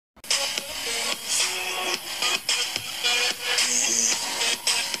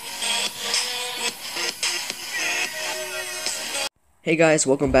Hey guys,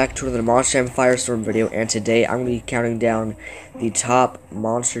 welcome back to another Monster Jam Firestorm video, and today I'm going to be counting down the top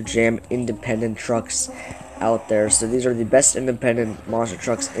Monster Jam independent trucks out there. So these are the best independent monster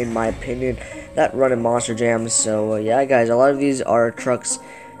trucks in my opinion that run in Monster Jam. So yeah guys, a lot of these are trucks,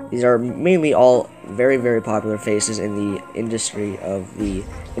 these are mainly all very popular faces in the industry of the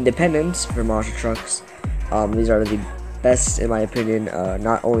independents for monster trucks. These are the best in my opinion,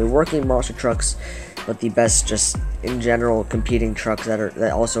 not only working monster trucks, but the best just in general competing trucks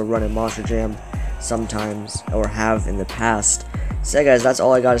that also run in Monster Jam sometimes or have in the past. So yeah, guys, that's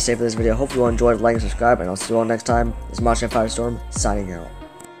all I got to say for this video. Hope you all enjoyed. Like and subscribe, and I'll see you all next time. This is Monster Jam Firestorm signing out.